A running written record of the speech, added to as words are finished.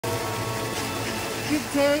Good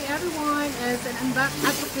day, everyone. As an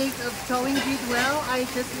advocate of towing Goodwill, I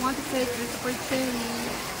just want to take this opportunity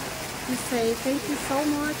to say thank you so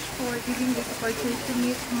much for giving this opportunity to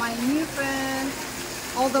meet my new friends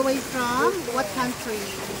all the way from what country?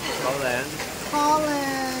 Thailand.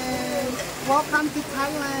 Thailand. Welcome to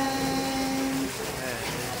Thailand.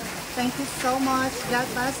 Thank you so much. God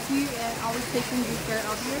bless you and always taking good care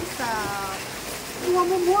of yourself.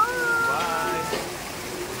 Bye.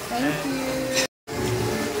 Thank you.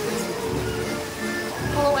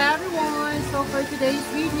 Hello everyone. So for today's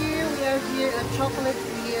video, we are here at Chocolate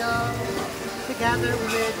Wheel together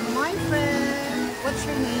with my friend. What's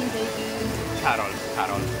your name, baby? Carol.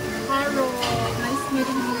 Carol. Nice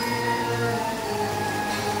meeting you.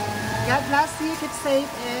 God bless you. Keep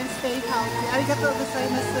safe and stay healthy. Arigatou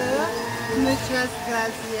gozaimasu. Muchas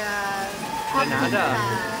gracias. De nada.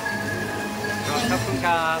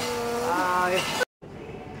 Bye.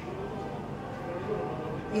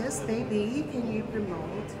 Yes, baby. Can you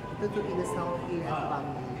promote Tutu Inasal here at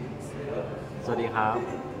Bangkok? สวัสดีครับ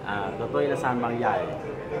ตัวตัวอินซานบางใหญ่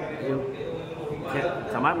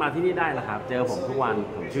สามารถมาที่นี่ได้นะครับเจอผมทุกวัน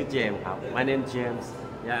ผมชื่อเจมส์ครับ My name is James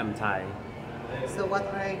Yeah I'm Thai So what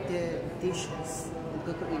are the dishes in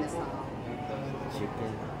Tutu Inasal?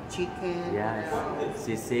 Chicken Yes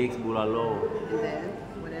C6 bulalo and then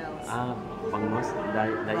what else? Bangus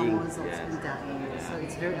Daing Yes. So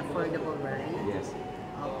it's very affordable, right? Yes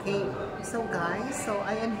Okay, so guys,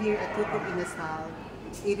 I am here at Tutu Inasal.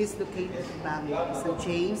 It is located in Bangkok. So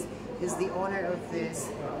James is the owner of this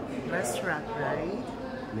restaurant, right?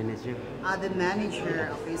 Manager. The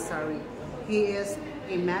manager. Okay, sorry. He is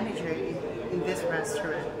a manager in this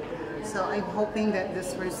restaurant. So I'm hoping that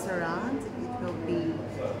this restaurant it will be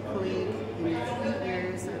clean in 3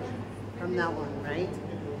 years from now on, right?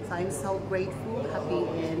 So I'm so grateful, happy,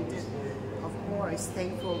 and of course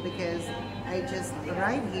thankful because I just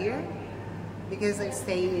arrived here because I'm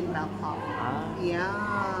staying in Bangkok. Yeah,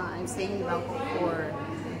 I'm staying in Bangkok for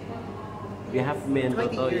We have main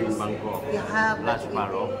 20 Toto years. in Bangkok. We have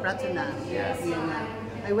Paro. Pratuna. Yes.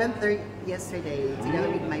 Yeah. I went there yesterday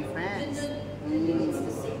together with my friends.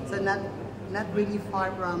 So not really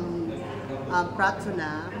far from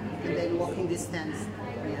Pratuna and then walking distance.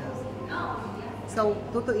 Yeah. So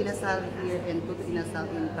Tutu Inasal here and Tutu Inasal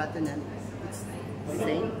in Pratuna. It's the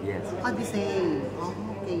same? Yes. The same. Oh,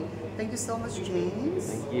 okay. Thank you so much, James.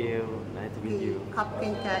 Thank you. Nice to meet you.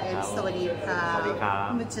 Kapkin ka and sawadi ka. Sawadi ka.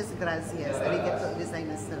 Muchas gracias. Arigatou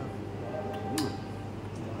gozaimasu.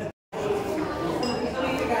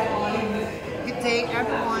 Good day,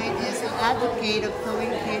 everyone. As an advocate of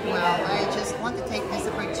towing Goodwill, I just want to take this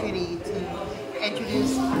opportunity to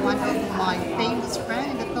introduce one of my famous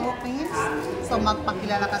friends in the Philippines. So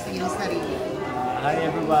magpakilala ka sa iyong sarili. Hi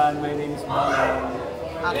everyone, my name is Mala.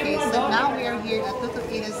 Okay, so now we are here at Tutu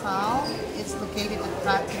Inasal. It's located at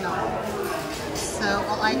Pratuna. So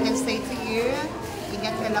all I can say to you,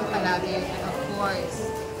 ingat ka lang palagi. And of course,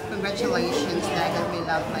 congratulations dahil may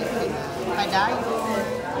love life ka na. Kadayo,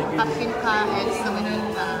 kapin ka, and suminin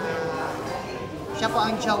ka. Siya po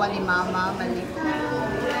ang jowa ni Mama Malika.